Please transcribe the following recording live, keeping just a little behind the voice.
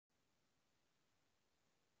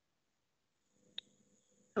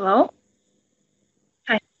Hello?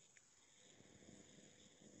 Hi.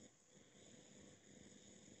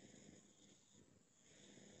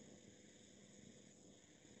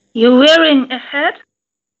 You're wearing a hat?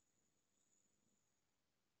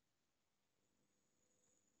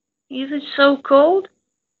 Is it so cold?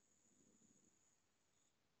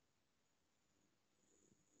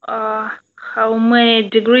 How many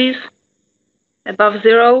degrees above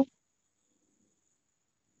zero?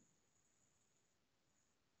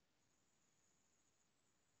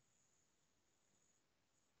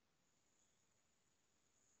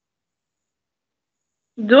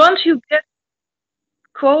 Don't you get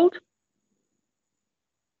cold?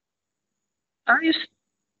 Are you?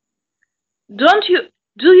 Don't you?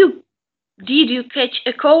 Do you? Did you catch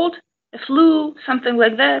a cold, a flu, something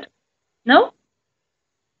like that? No?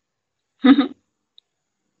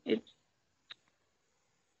 It's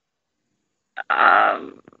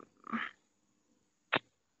um,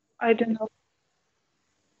 I don't know.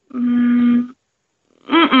 Mm,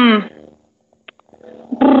 mm-mm.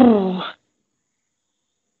 Brr.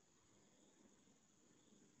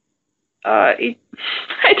 It.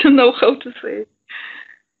 I don't know how to say it.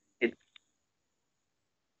 It's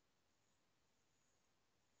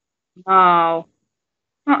no.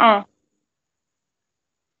 Uh-uh.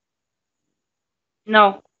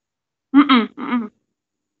 No. Mm-mm. Mm-mm.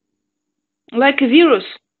 Like a virus.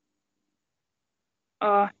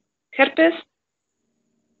 Uh, herpes,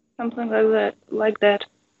 something like that. Like that.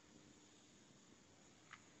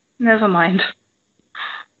 Never mind.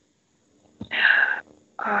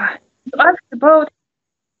 You asked about.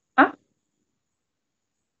 Huh?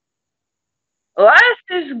 Life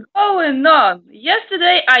is going on.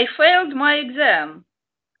 Yesterday I failed my exam.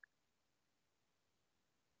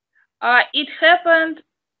 It happened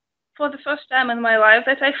for the first time in my life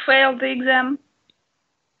that I failed the exam.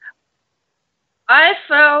 I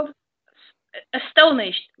felt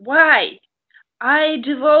astonished. Why? I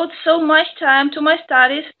devote so much time to my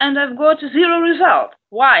studies and I've got zero result.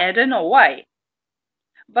 Why? I don't know why.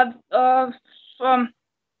 But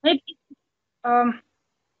maybe um,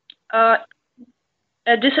 uh,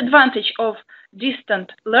 a disadvantage of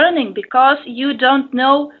distant learning because you don't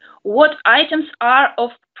know what items are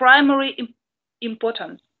of primary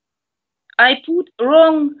importance. I put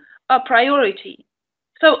wrong priority,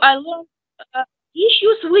 so I learned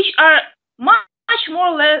issues which are much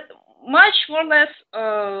more less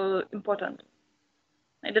important.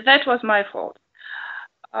 Maybe that was my fault.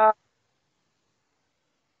 Uh,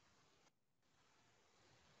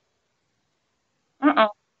 uh-uh.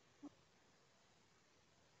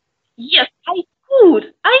 Yes, I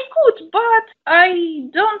could, but I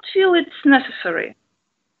don't feel it's necessary.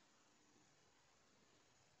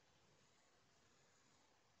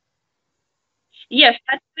 Yes,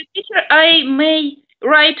 as a teacher, I may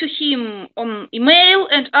write to him on email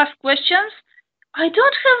and ask questions. I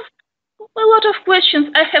don't have a lot of questions.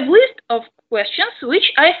 I have list of questions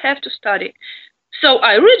which I have to study. So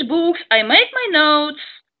I read books, I make my notes,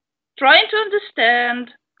 trying to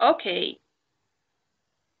understand. Okay.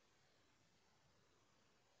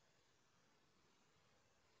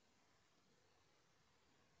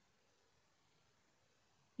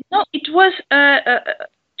 No, it was a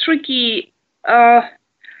tricky uh,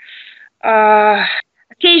 uh,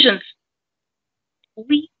 occasions.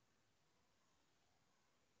 We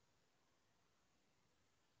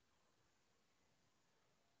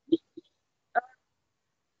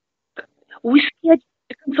we scheduled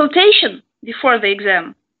a consultation before the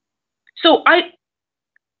exam. So I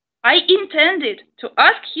intended to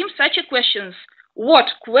ask him such a questions. What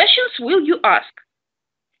questions will you ask?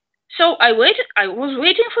 So I waited. I was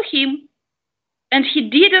waiting for him, and he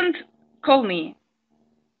didn't call me.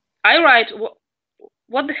 I write,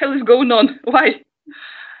 what the hell is going on? Why?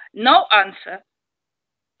 No answer.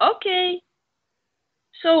 Okay.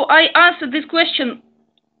 So I answered this question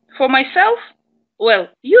for myself. Well,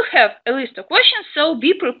 you have a list of questions, so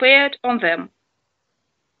be prepared on them.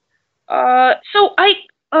 So I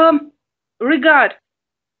regard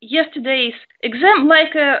yesterday's exam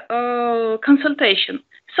like a consultation.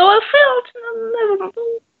 So I felt no,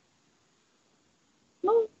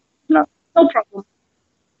 no, no, no problem.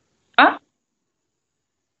 Ah,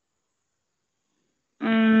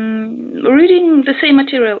 reading the same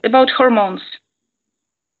material about hormones.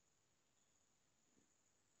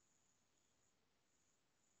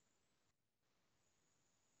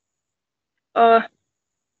 Uh,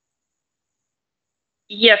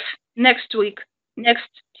 yes, next week, next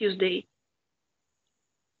Tuesday.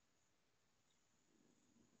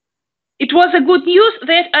 It was a good news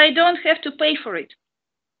that I don't have to pay for it.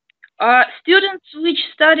 Students which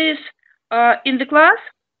studies in the class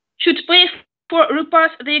should pay for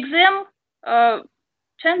repass the exam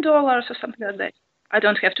 $10 or something like that. I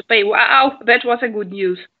don't have to pay. Wow, that was a good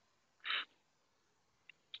news.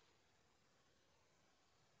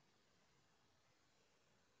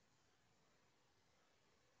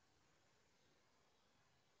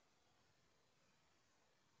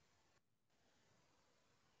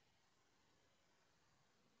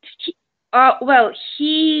 He, well,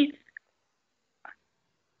 he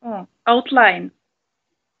outline.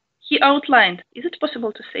 He outlined. Is it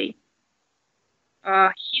possible to say?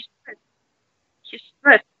 He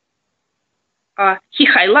stressed. He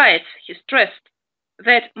highlights. He stressed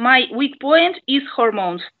that my weak point is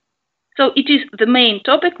hormones. So it is the main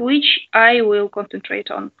topic which I will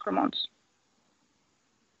concentrate on, hormones.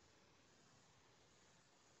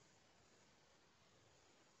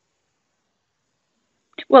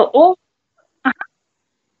 Well, all.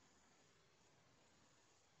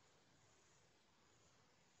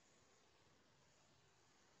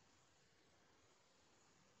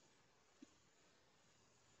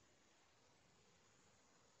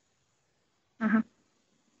 Mhm,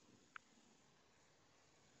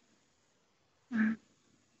 mhm.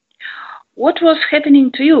 What was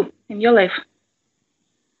happening to you in your life?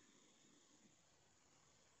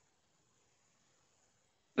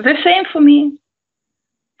 The same for me.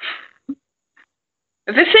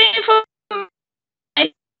 The same for me.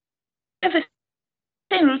 I have the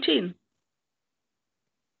same routine.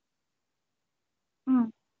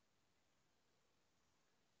 Mm.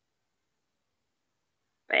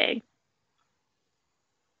 Bang.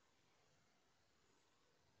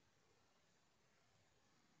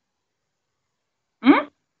 Mm?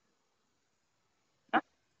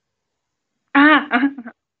 Ah,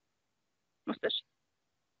 mustache.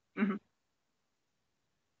 Mhm.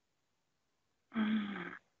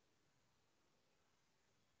 Mm.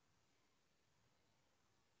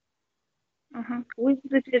 Mhm. We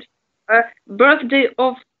visited a birthday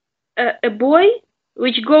of a boy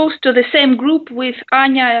which goes to the same group with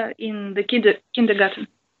Anya in the kindergarten.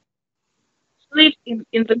 Live in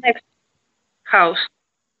the next house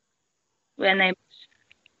when I.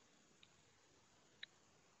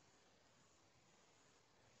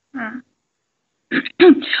 Mm.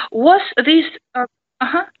 Was this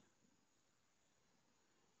uh-huh,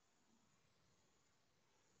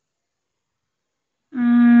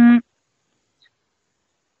 mm,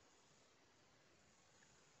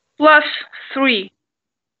 +3,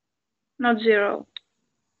 not 0.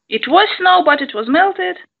 It was snow, but it was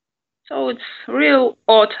melted, so it's real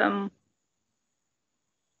autumn.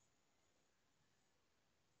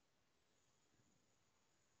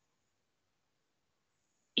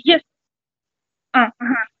 Yes,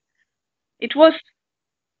 uh-huh. It was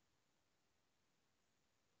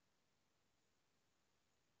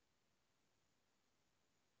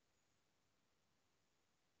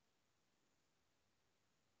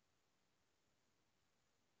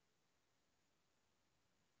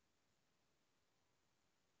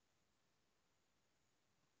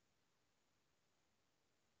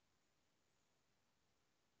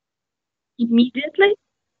immediately,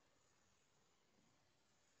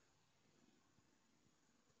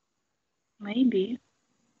 maybe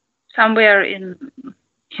somewhere in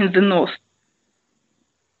the north.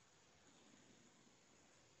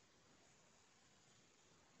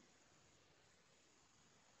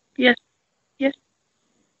 Yes, yes.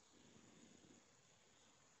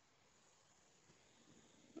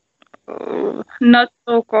 Not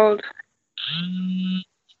so cold.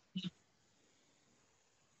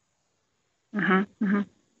 Hmm, hmm.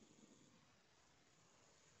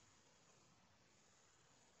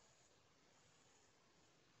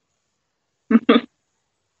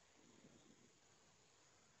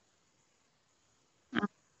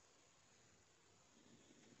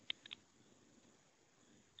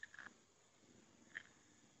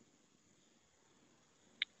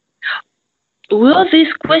 Were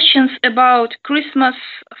these questions about Christmas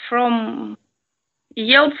from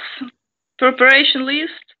Yelp's preparation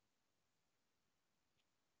list?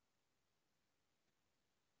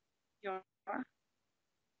 Yeah.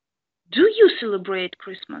 Do you celebrate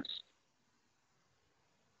Christmas?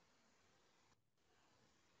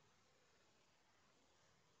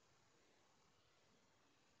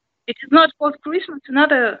 It is not called Christmas,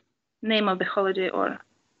 another name of the holiday, or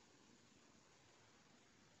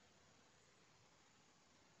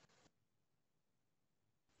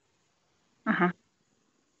uh-huh.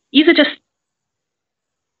 Is it just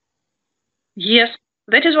yes?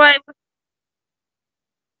 That is why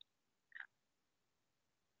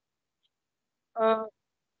uh,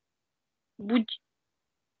 would.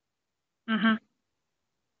 Mhm.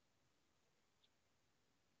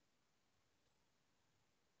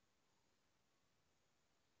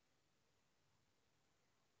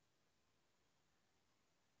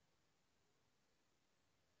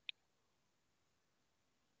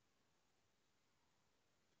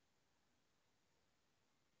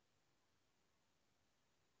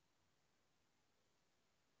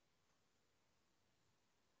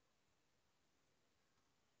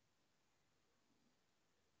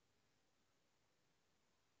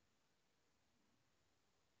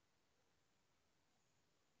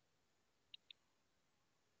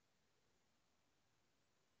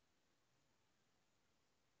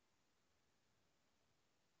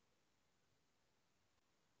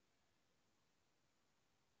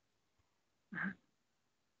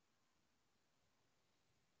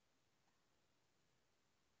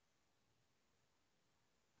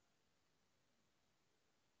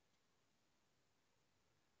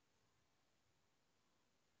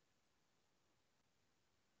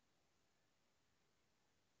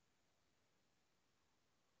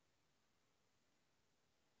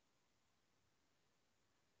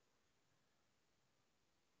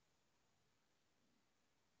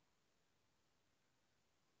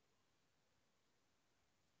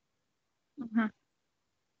 Mhm.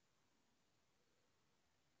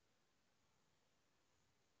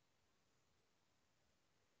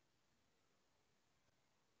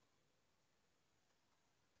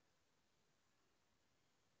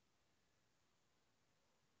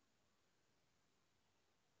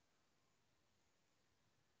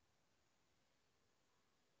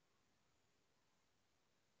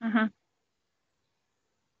 Mhm.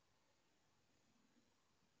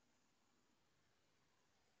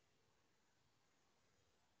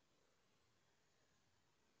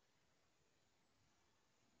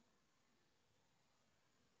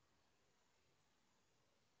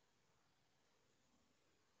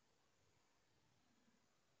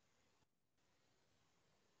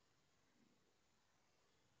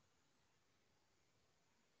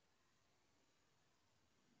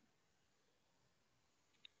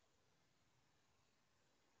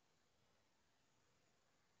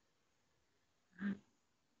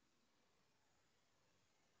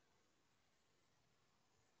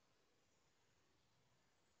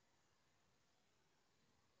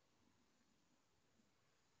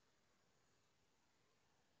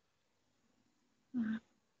 Mhm.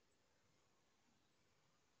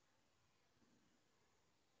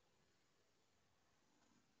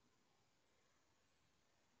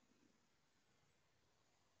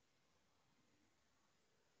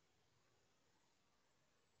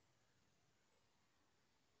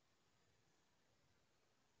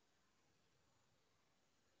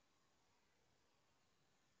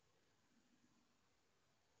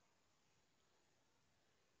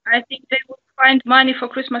 I think they will find money for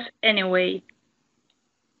Christmas anyway.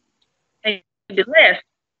 Maybe less,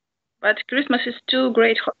 but Christmas is too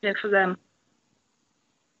great holiday for them.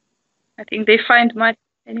 I think they find money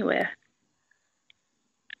anywhere.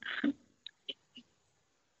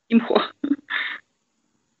 Imho.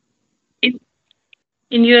 In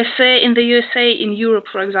in USA, in the USA, in Europe,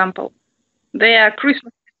 for example, they are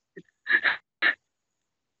Christmas.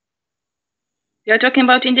 You're talking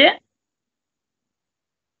about India?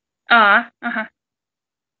 Ah, uh-huh.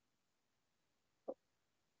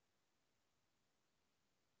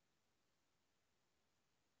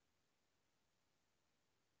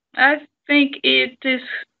 I think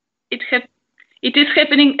it hap- it is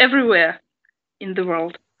happening everywhere in the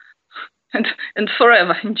world and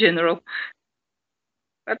forever in general.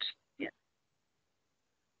 But yeah.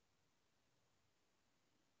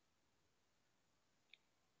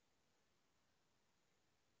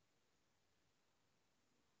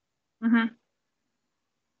 Hmm.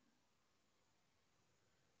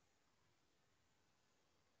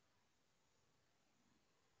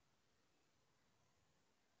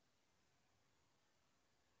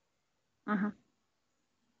 Hmm.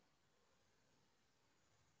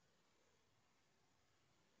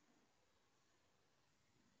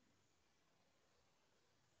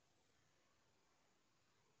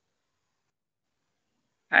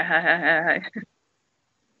 Hi, hi, hi, hi, hi.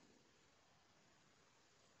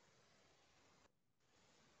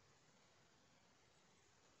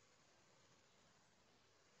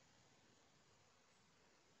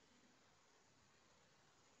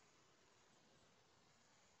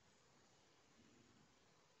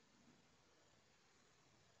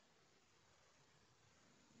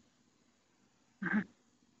 Mhm.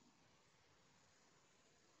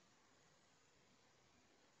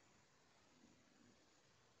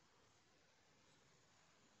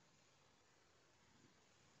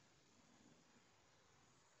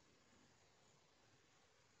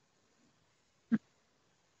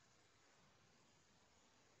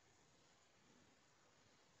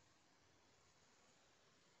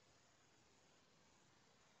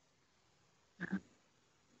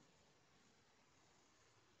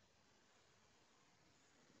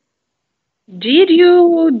 Did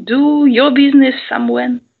you do your business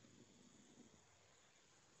somewhere?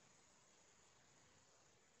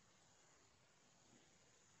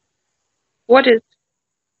 What is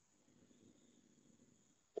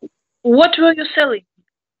what were you selling?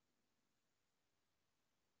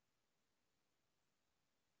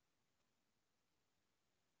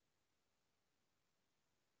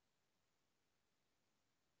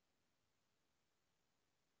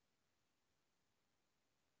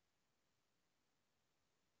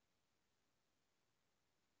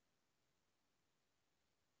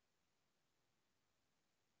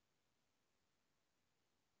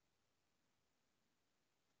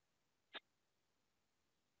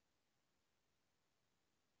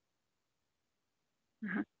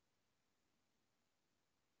 Mhm.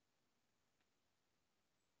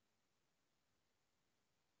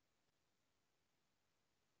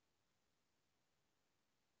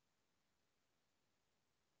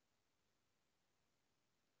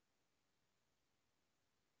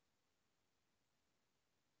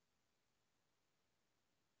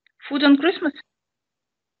 Food on Christmas?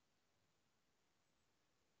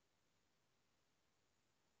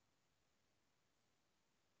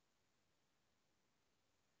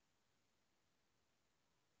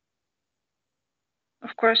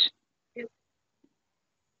 Of course.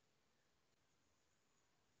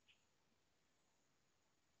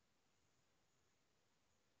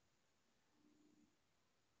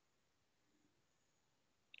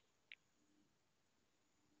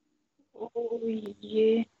 Oh,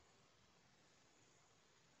 yeah.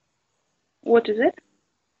 What is it?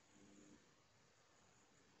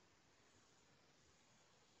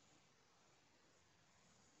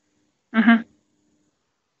 Mm-hmm.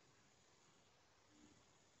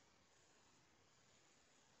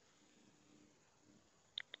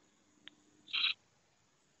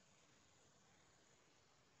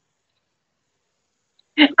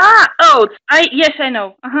 Ah, oats. Yes, I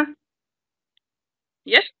know. Uh-huh.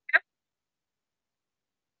 Yes.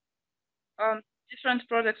 Different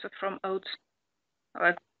products are from oats,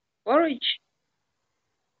 like porridge.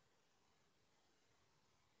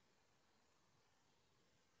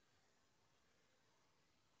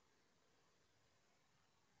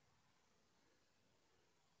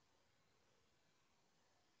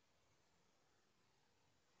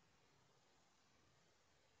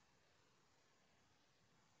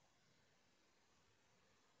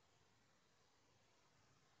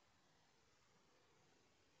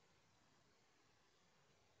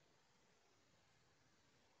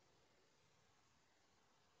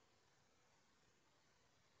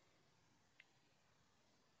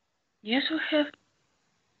 Yes, we have.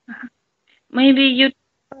 Uh-huh. Maybe you.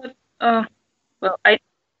 Uh, well, I.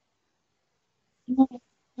 No,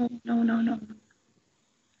 no, no, no, no.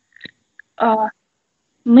 Uh,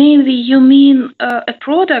 Maybe you mean a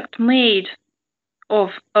product made of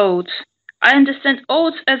oats. I understand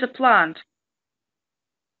oats as a plant.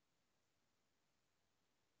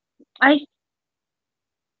 I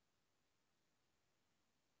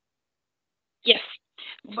Yes,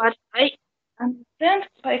 but I understand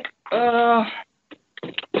like uh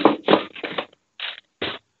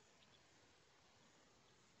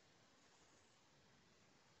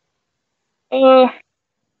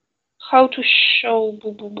how to show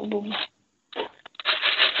boo, boo, boo, boo.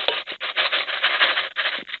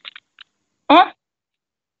 Oh,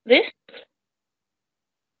 this?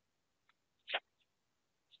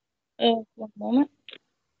 One moment.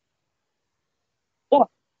 Oh,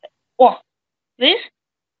 oh, this?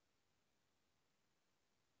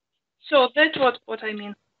 So that's what I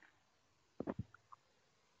mean.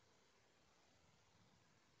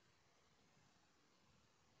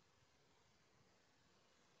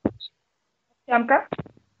 Ямка?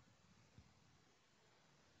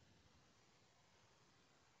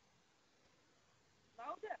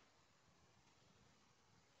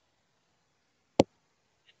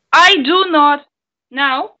 I do not.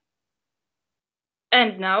 Now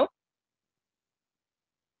and now.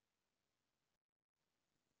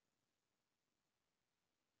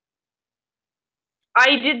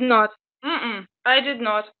 I did not. Mm-mm, I did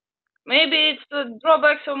not. Maybe it's the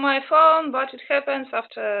drawbacks of my phone, but it happens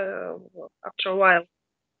after a while.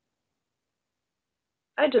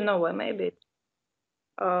 I don't know why. Maybe it's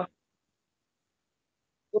uh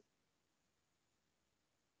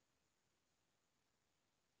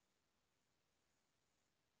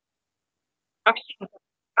овсянка.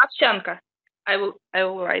 Овсянка. I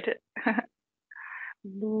will write it.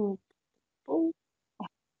 Бу- бу-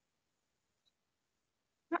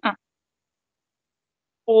 uh-uh.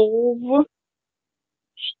 Ов-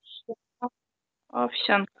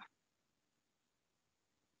 Овсянка.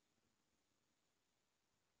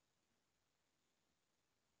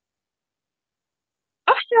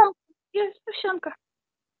 Овсянка. Yes, овсянка.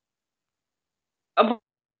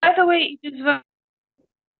 By the way, it is very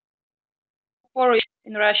popular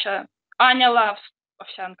in Russia. Anya loves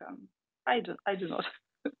овсянка. I do not.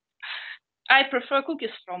 I prefer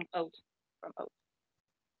cookies from oat. From oat.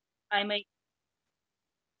 I make.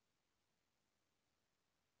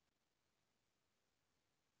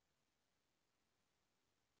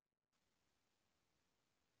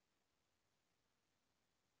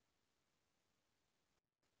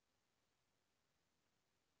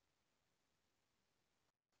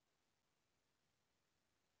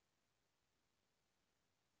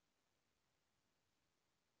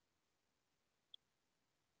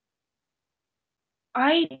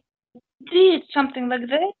 I did something like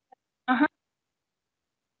that. Uh-huh.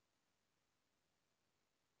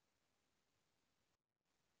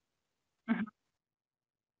 Mhm.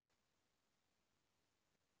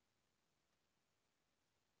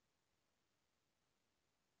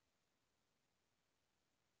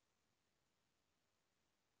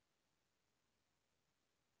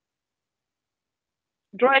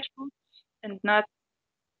 dried fruits and nuts.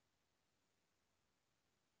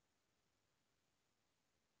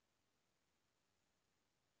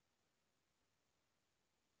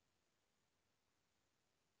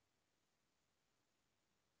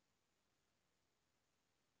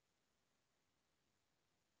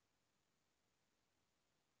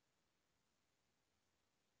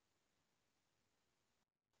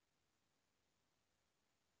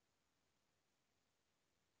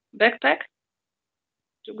 Backpack,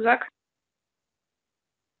 rucksack,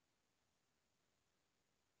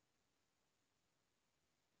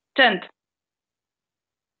 tent.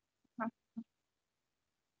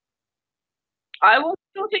 I was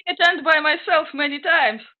building a tent by myself many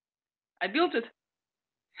times. I built it.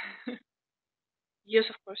 Yes,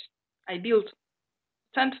 of course. I built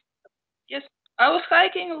tent. Yes, I was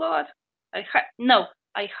hiking a lot. No,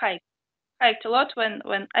 I hiked a lot when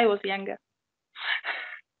I was younger.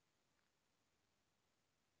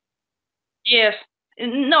 Yes.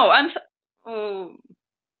 No, oh,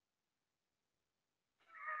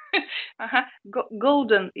 uh-huh.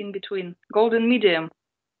 Golden in between. Golden medium.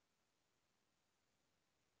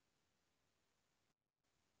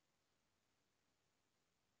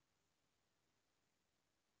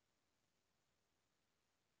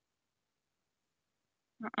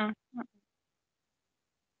 Uh-uh.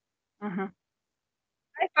 Uh-huh.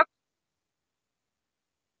 I thought,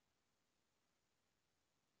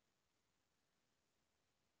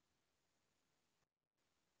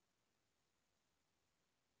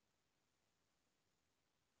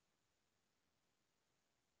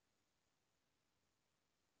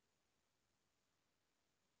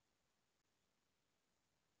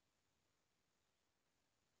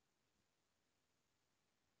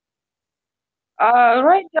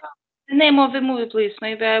 write down the name of the movie, please.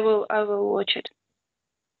 Maybe I will watch it.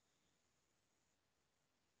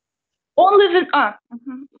 Only the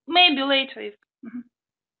maybe later if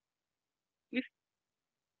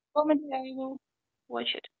comedy I will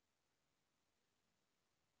watch it.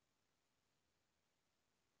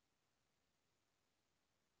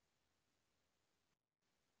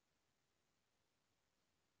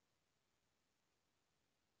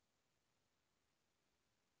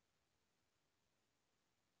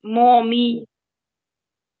 More meat,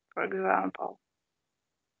 for example.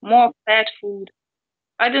 More fat food.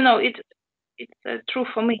 I don't know. It's true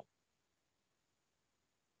for me.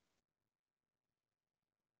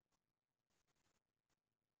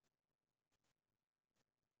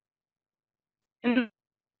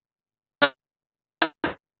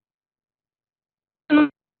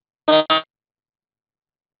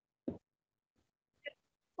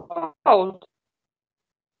 Oh,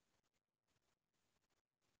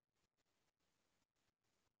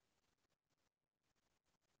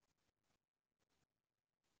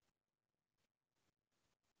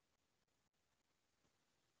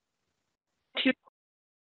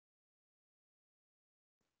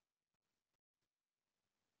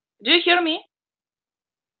 do you hear me?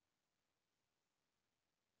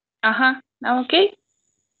 Uh-huh. Now okay?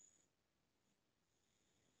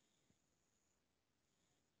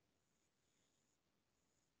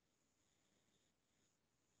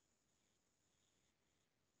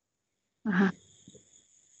 Uh-huh.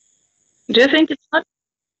 Do you think it's not?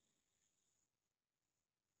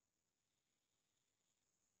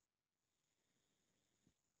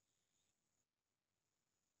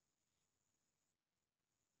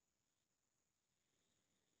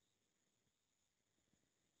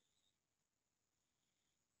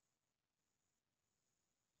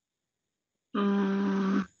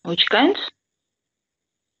 Which kinds?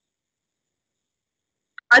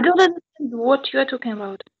 I don't understand what you are talking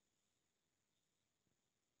about.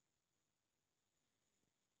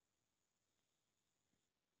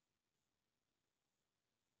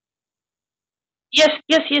 Yes,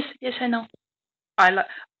 yes, yes, yes, I know. I like.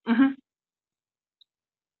 hmm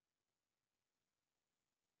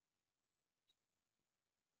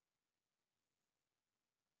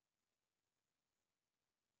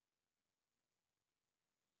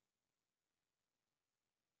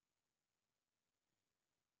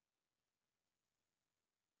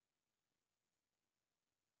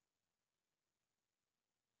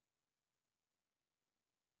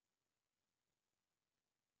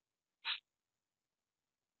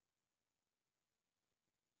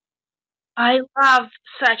I love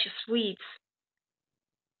such sweets.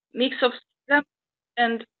 Mix of them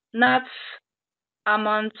and nuts,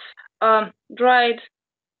 almonds, dried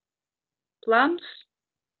plums,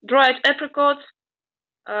 dried apricots,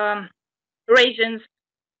 um, raisins.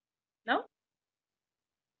 No?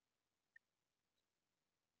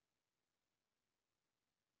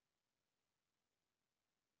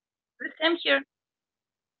 The same here.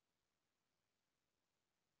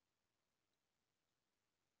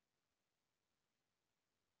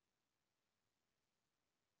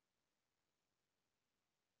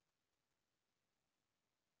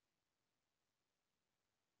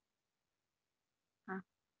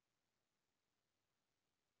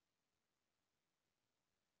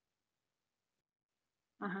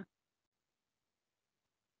 Uh-huh.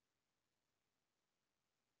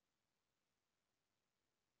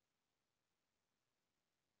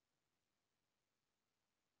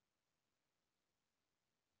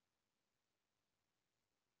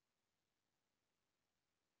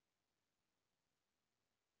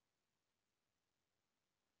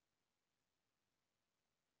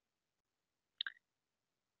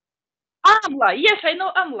 Amla. Yes, I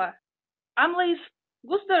know amla. Amla is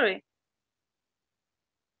gooseberry.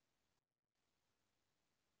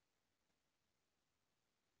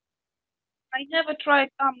 I never tried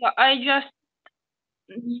amla. I just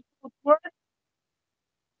knew the word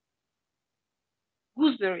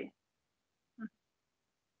gooseberry.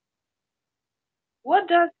 What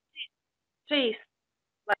does it taste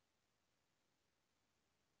like?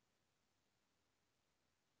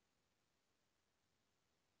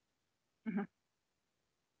 Mhm.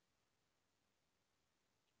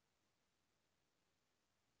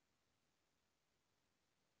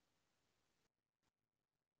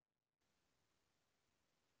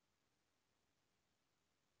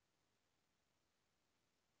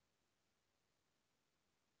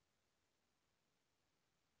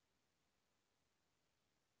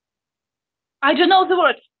 I don't know the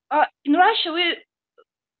word. In Russia, we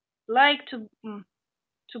like to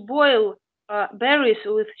boil berries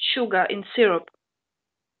with sugar in syrup.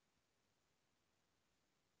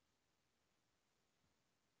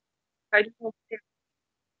 I don't know.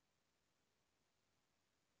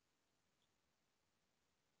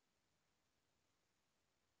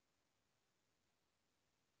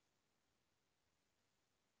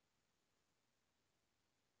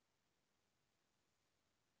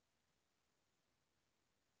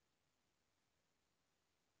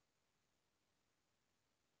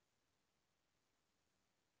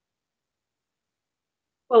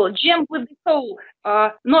 Well, jam with the whole,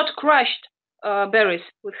 not crushed berries,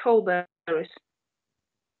 with whole berries.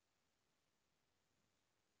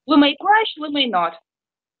 We may crush, we may not.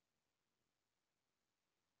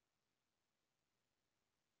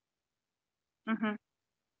 Hmm.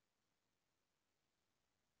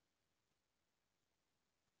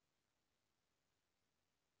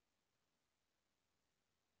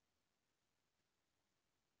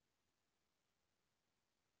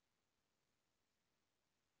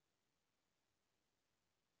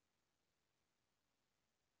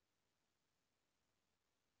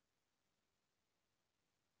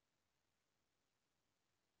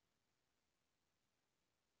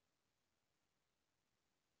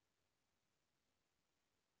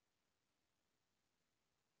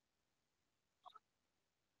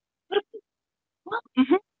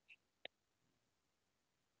 Hmm.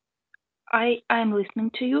 I'm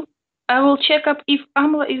listening to you. I will check up if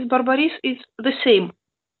amla is barbaris is the same.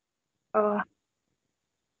 Uh,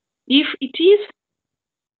 if it is,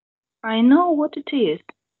 I know what it is.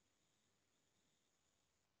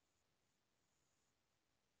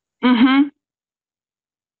 Mm-hmm.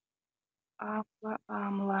 Amla,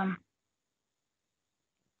 amla.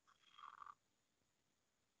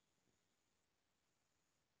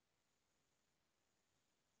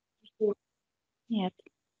 Нет,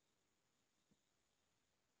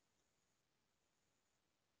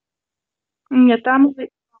 нет, амла,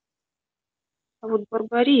 вот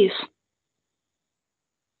барбарис.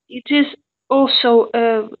 It is also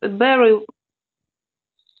a berry.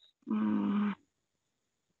 mm,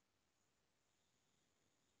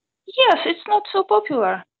 yes, it's not so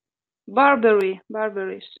popular.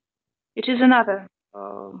 Barberries. It is another.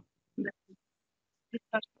 It's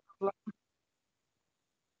not popular.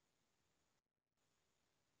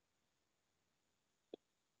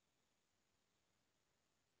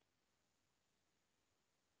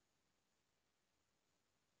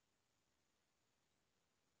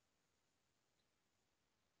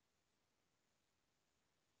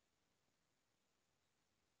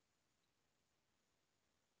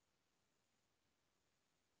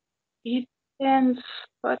 It depends,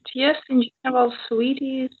 but yes, in general,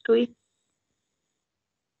 sweetie, sweet.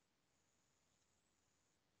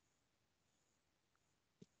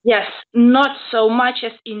 Yes, not so much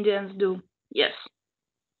as Indians do. Yes.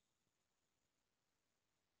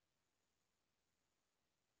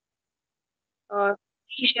 Uh,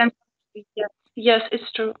 Asian, yes, yes,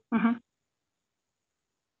 it's true. Hmm.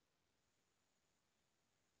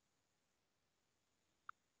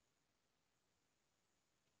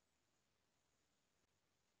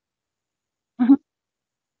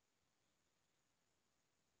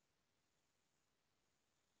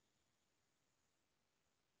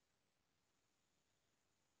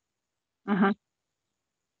 Mhm.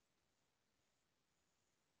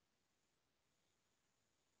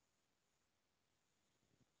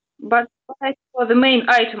 But what was the main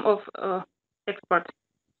item of export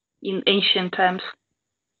in ancient times?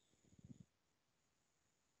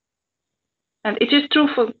 And it is true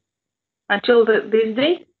for until this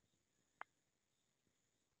day.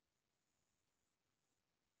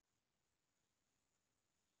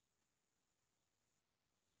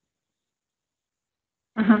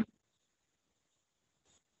 Mhm.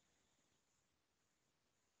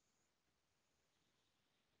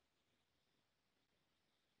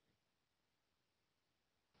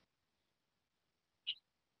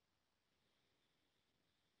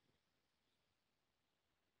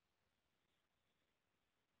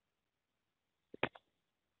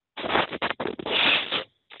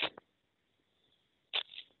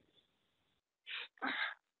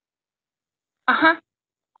 Uh-huh.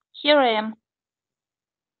 Here I am.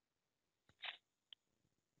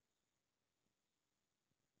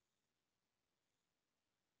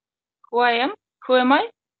 Who I am? Who am I?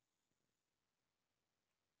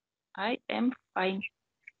 I am fine.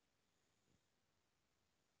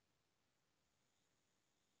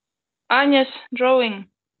 Anya's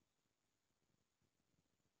drawing.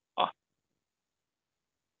 Oh.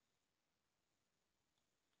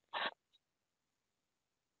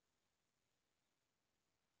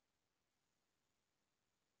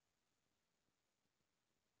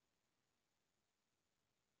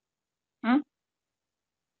 Hmm?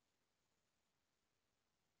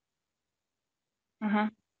 Mm-hmm.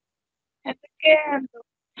 And the candle.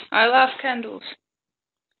 I love candles.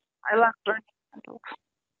 I love burning candles.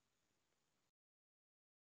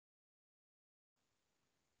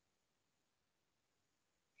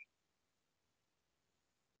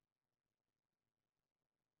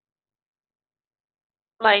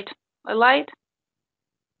 Light. A light.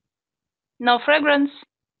 No fragrance.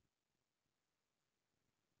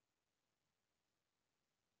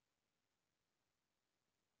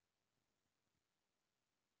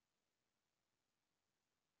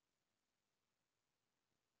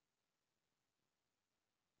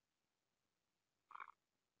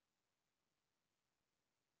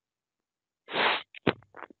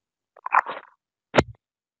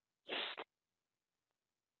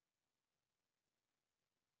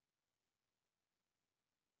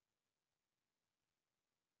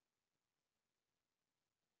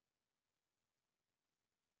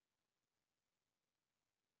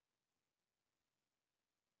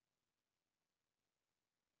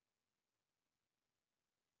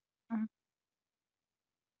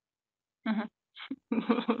 Mm-hmm.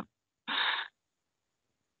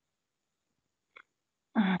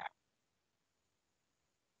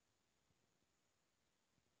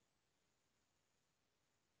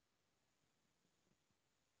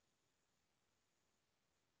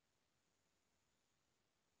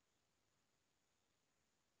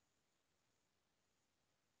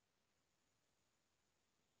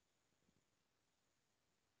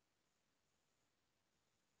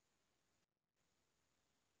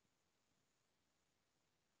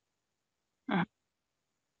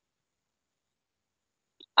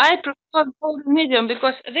 I prefer golden medium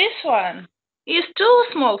because this one is too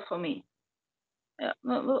small for me.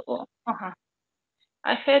 Uh-huh.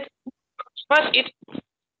 I had, but it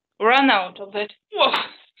ran out of that. Whoa.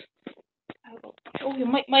 I will show you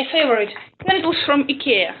my favorite candles from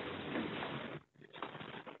IKEA.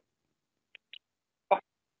 Oh,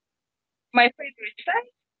 my favorite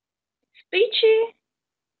size, peachy.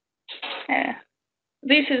 Uh,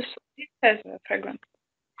 this has a fragrance.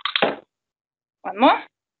 One more.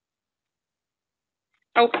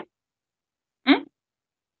 Oh, hmm?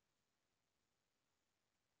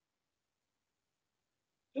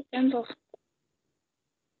 Two candles.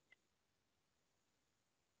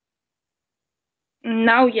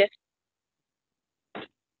 Now yes.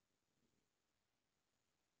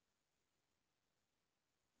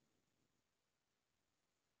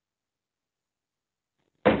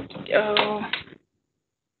 Uh,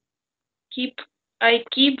 keep I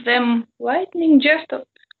keep them lightning just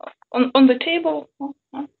on the table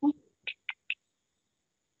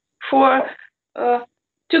for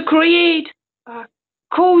to create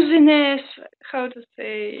coziness. How to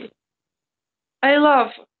say? I love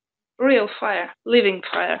real fire, living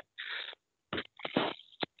fire.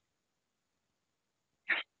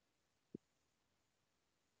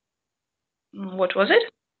 What was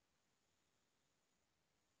it?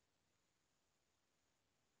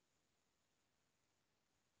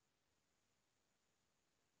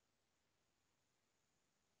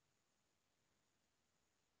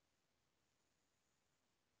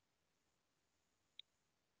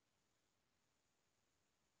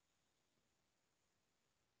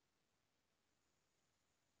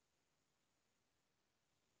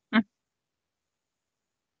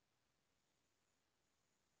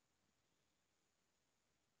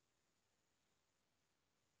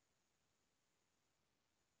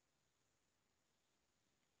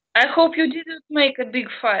 I hope you didn't make a big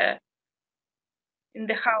fire in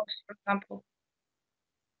the house, for example.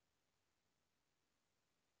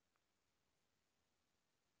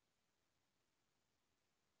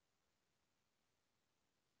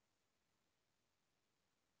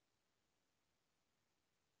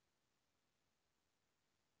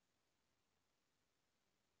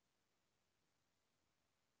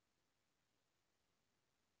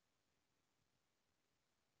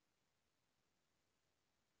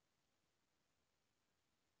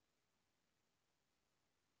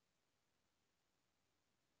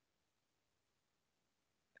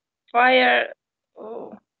 Fire,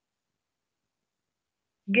 oh,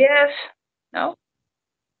 gas, no?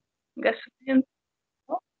 Gasoline,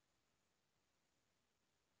 no?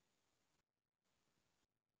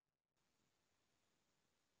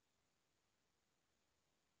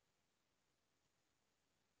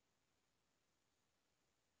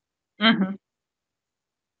 Mm-hmm.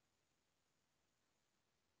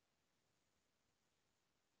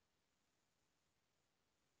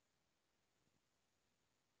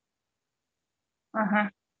 Uh-huh.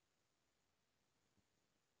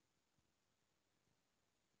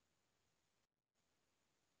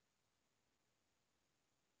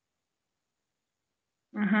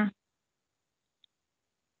 Mm-hmm.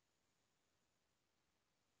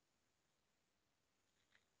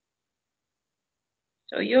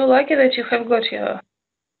 So you're lucky that you have got your,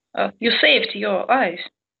 you saved your eyes.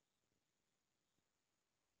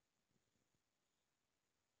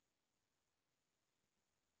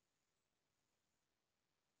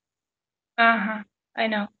 Uh-huh. I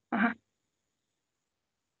know. Uh-huh.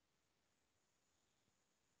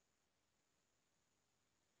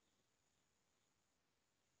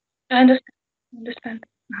 I understand. Understand.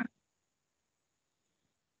 Uh-huh.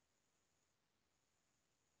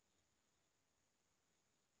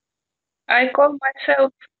 I call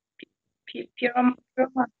myself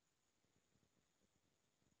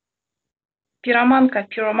pyromanka,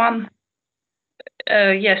 pyroman.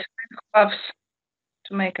 Yes, loves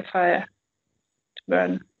to make a fire,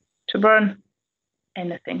 burn, to burn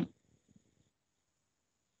anything.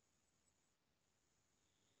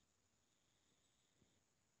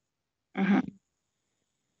 Hmm.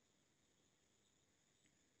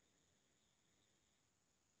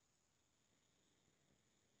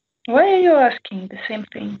 Why are you asking the same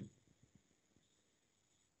thing?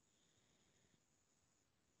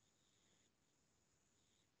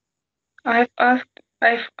 I've asked.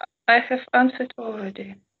 I have answered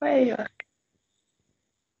already. Why are you asking?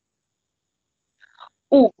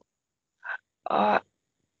 Oh, uh,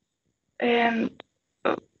 and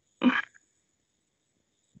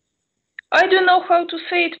I don't know how to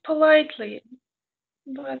say it politely,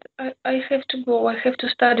 but I have to go. I have to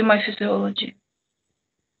study my physiology.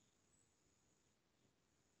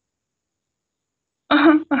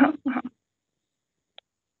 Uh-huh, uh-huh, uh-huh.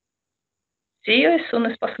 See you as soon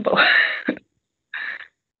as possible.